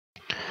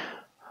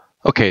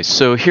Okay,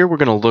 so here we're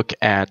going to look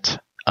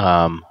at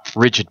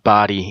rigid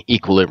body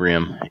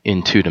equilibrium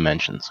in 2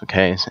 dimensions,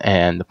 okay?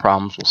 And the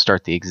problems will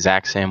start the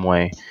exact same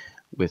way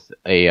with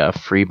a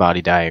free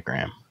body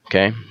diagram,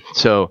 okay?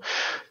 So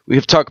we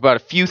have to talk about a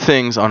few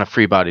things on a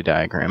free body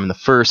diagram. And the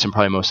first and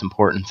probably most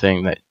important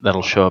thing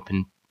that'll show up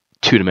in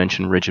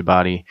 2-dimension rigid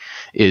body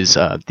is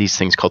these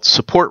things called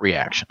support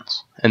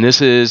reactions. And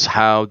this is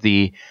how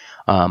the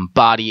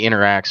body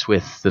interacts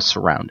with the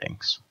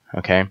surroundings,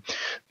 okay?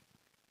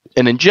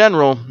 And in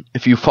general,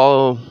 if you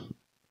follow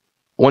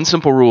one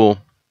simple rule,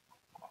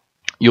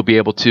 you'll be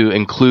able to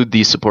include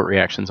these support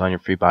reactions on your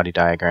free body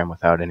diagram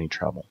without any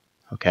trouble,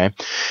 okay?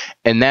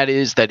 And that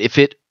is that if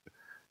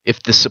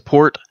the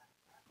support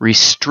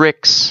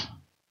restricts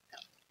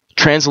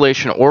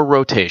translation or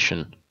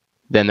rotation,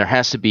 then there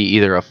has to be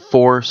either a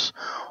force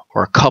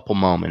or a couple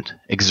moment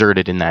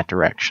exerted in that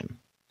direction.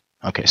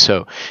 Okay,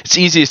 so it's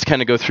easiest to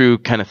kind of go through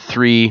kind of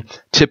 3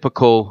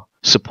 typical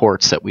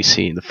supports that we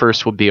see. The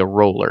first will be a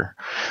roller.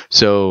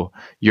 So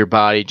your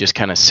body just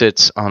kind of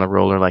sits on a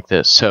roller like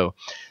this. So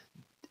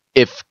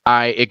if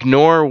I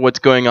ignore what's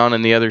going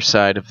on the other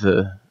side of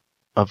the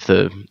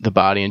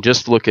body and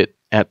just look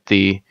at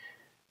the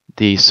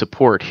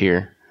support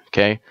here,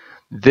 okay,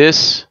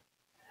 this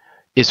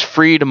is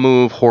free to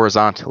move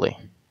horizontally,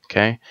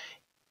 okay?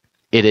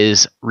 It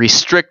is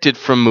restricted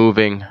from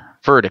moving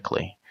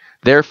vertically.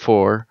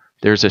 Therefore,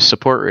 there's a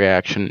support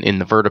reaction in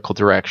the vertical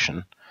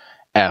direction,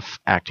 F,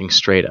 acting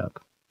straight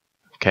up,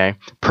 okay,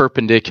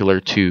 perpendicular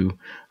to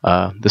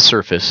the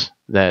surface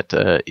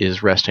that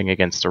is resting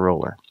against the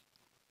roller.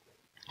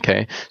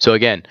 Okay, so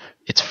again,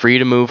 it's free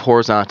to move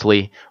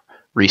horizontally,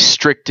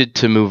 restricted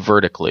to move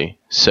vertically.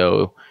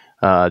 So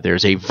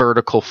there's a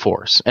vertical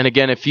force. And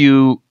again, if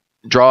you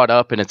draw it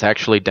up and it's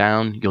actually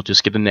down, you'll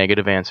just get a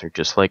negative answer,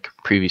 just like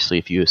previously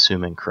if you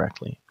assume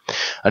incorrectly.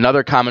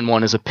 Another common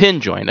one is a pin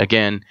joint.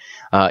 Again,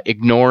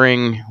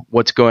 ignoring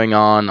what's going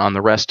on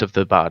the rest of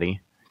the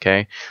body.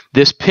 Okay,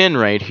 this pin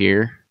right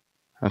here,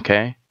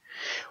 okay,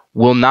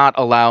 will not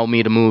allow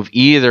me to move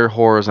either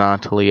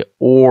horizontally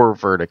or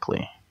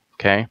vertically.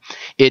 Okay,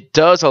 it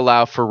does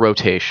allow for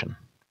rotation.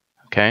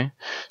 Okay,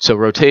 so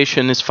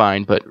rotation is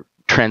fine, but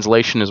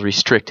translation is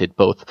restricted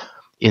both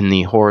in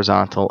the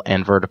horizontal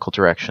and vertical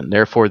direction.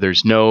 Therefore,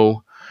 there's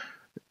no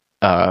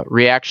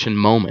reaction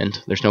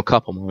moment, there's no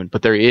couple moment,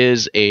 but there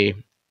is a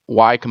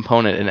y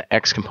component and an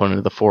x component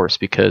of the force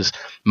because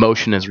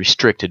motion is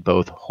restricted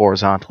both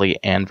horizontally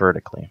and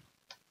vertically.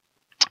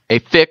 A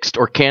fixed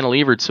or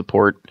cantilevered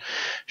support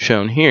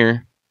shown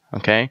here,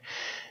 okay,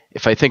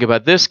 if I think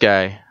about this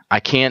guy,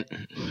 I can't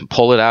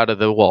pull it out of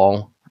the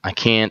wall, I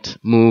can't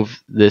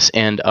move this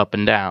end up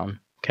and down,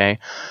 okay,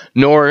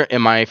 nor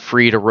am I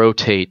free to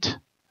rotate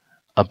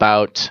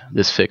about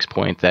this fixed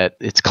point, that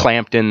it's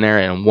clamped in there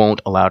and won't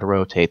allow to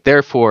rotate.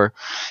 Therefore,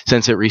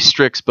 since it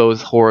restricts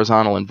both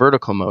horizontal and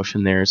vertical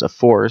motion, there's a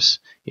force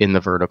in the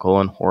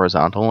vertical and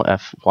horizontal,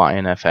 Fy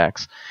and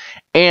Fx,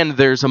 and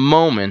there's a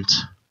moment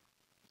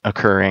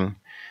occurring,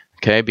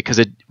 okay, because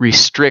it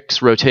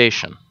restricts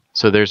rotation.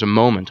 So there's a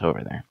moment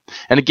over there.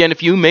 And again,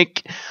 if you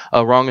make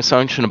a wrong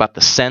assumption about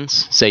the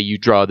sense, say you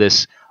draw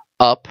this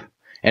up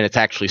and it's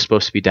actually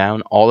supposed to be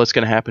down, all that's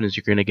going to happen is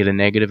you're going to get a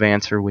negative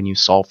answer when you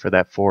solve for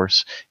that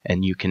force,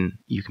 and you can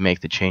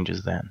make the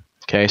changes then.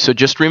 Okay, so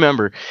just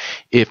remember,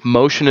 if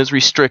motion is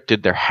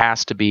restricted, there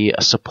has to be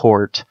a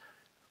support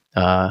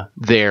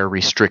there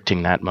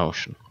restricting that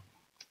motion.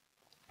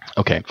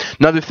 Okay,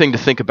 another thing to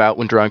think about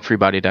when drawing free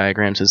body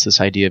diagrams is this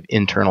idea of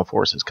internal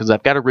forces, because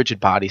I've got a rigid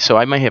body, so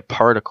I might have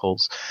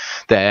particles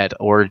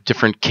or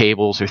different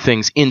cables or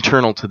things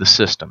internal to the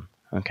system.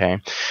 Okay,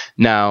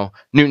 now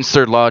Newton's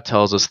third law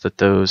tells us that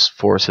those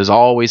forces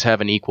always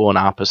have an equal and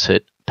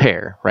opposite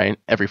pair, right?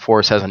 Every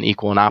force has an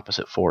equal and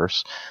opposite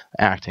force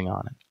acting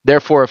on it.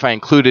 Therefore, if I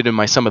include it in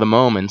my sum of the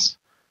moments,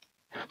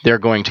 they're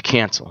going to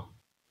cancel.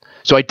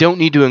 So I don't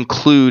need to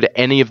include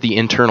any of the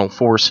internal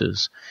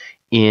forces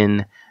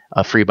in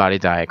a free body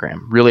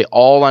diagram. Really,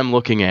 all I'm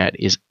looking at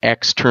is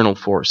external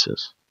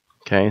forces.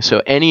 Okay,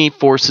 so any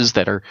forces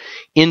that are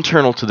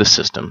internal to the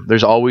system,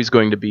 there's always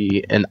going to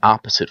be an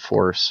opposite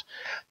force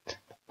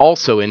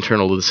also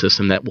internal to the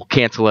system that will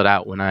cancel it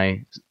out when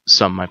I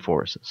sum my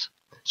forces.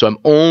 So I'm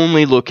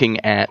only looking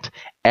at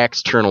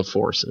external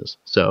forces.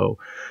 So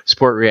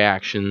support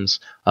reactions,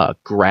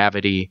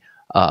 gravity,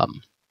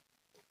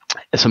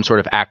 some sort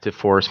of active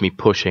force, me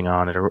pushing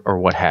on it or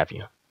what have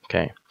you.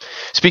 Okay.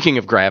 Speaking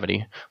of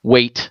gravity,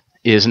 weight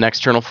is an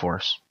external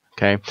force.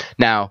 Okay.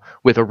 Now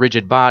with a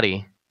rigid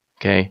body,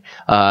 okay,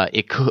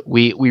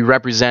 we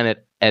represent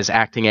it as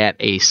acting at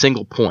a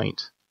single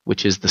point,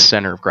 which is the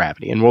center of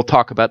gravity. And we'll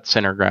talk about the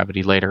center of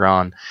gravity later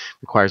on. It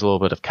requires a little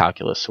bit of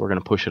calculus, so we're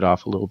going to push it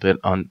off a little bit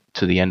on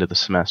to the end of the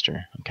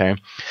semester. Okay,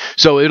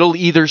 so it'll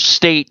either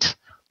state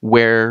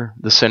where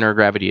the center of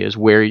gravity is,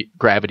 where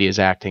gravity is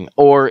acting,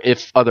 or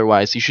if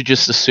otherwise, you should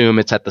just assume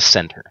it's at the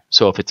center.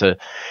 So if it's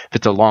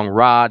a long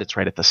rod, it's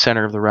right at the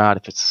center of the rod.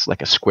 If it's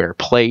like a square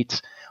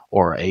plate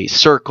or a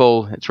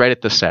circle, it's right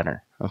at the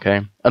center.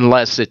 Okay,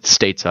 unless it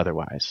states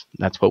otherwise.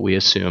 That's what we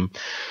assume.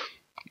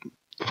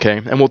 Okay,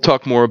 and we'll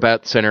talk more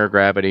about center of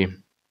gravity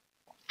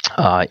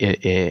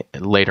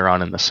later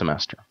on in the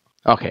semester.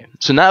 Okay,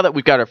 so now that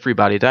we've got our free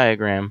body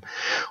diagram,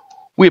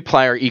 we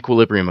apply our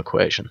equilibrium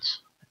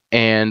equations.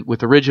 And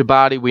with a rigid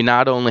body, we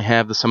not only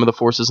have the sum of the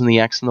forces in the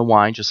x and the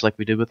y, just like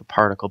we did with the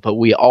particle, but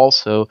we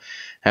also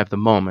have the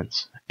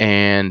moments.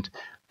 And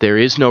there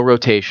is no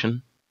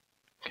rotation.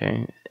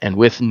 Okay, and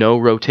with no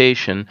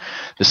rotation,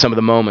 the sum of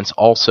the moments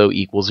also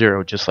equals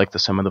 0, just like the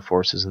sum of the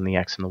forces in the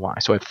x and the y.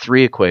 So I have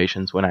 3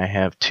 equations when I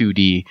have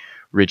 2D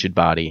rigid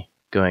body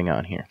going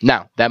on here.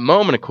 Now, that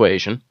moment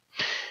equation,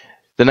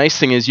 the nice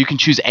thing is you can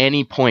choose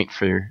any point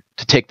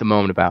to take the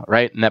moment about,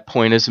 right? And that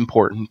point is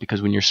important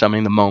because when you're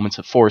summing the moments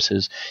of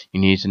forces, you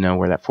need to know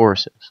where that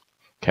force is.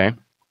 Okay?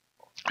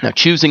 Now,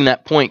 choosing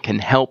that point can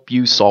help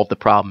you solve the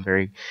problem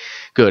very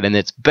good. And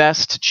it's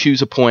best to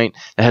choose a point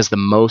that has the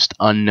most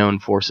unknown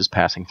forces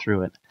passing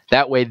through it.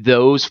 That way,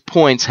 those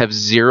points have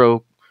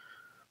 0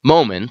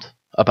 moment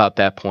about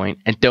that point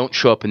and don't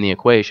show up in the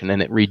equation.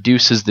 And it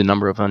reduces the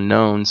number of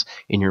unknowns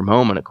in your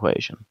moment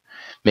equation,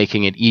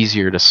 making it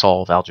easier to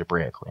solve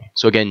algebraically.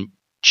 So again,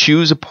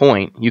 choose a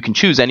point. You can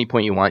choose any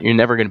point you want. You're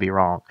never going to be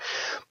wrong.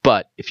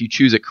 But if you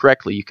choose it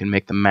correctly, you can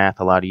make the math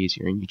a lot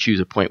easier, and you choose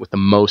a point with the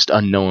most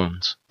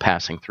unknowns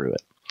passing through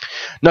it.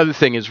 Another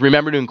thing is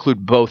remember to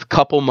include both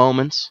couple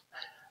moments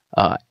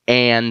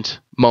and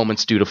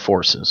moments due to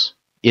forces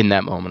in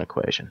that moment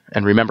equation.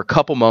 And remember,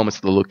 couple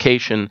moments, the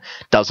location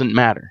doesn't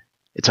matter.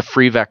 It's a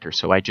free vector,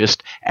 so I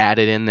just add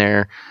it in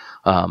there,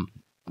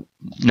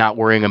 not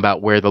worrying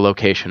about where the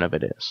location of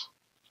it is.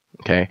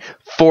 Okay,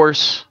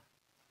 force,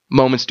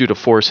 moments due to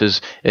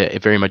forces,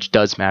 it very much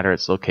does matter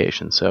its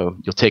location, so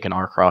you'll take an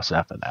r cross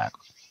f of that.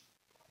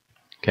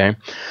 Okay,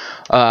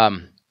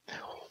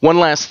 one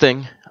last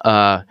thing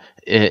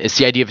is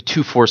the idea of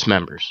 2 force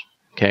members.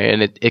 Okay,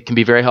 and it can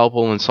be very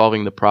helpful in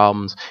solving the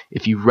problems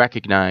if you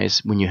recognize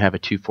when you have a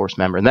 2 force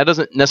member. And that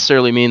doesn't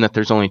necessarily mean that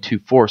there's only 2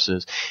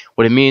 forces.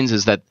 What it means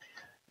is that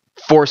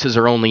forces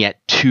are only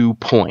at 2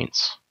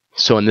 points.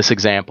 So in this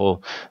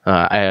example,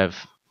 I have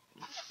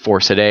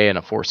force at A and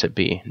a force at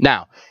B.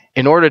 Now,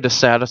 in order to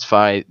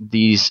satisfy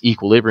these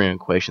equilibrium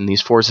equations,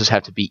 these forces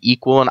have to be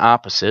equal and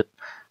opposite.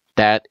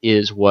 That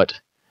is what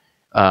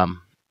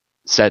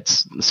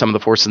sets some of the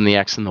forces in the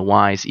x and the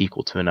y is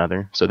equal to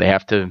another. So they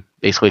have to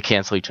basically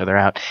cancel each other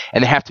out.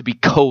 And they have to be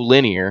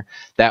collinear.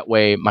 That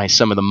way my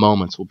sum of the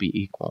moments will be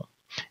equal.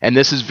 And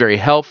this is very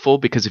helpful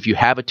because if you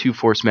have a 2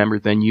 force member,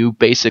 then you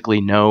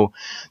basically know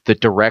the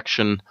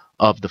direction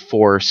of the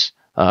force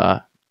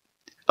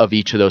of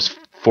each of those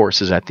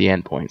forces at the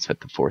endpoints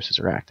that the forces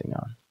are acting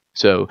on.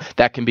 So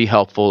that can be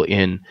helpful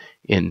in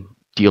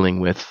dealing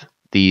with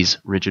these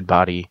rigid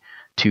body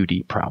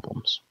 2D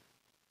problems.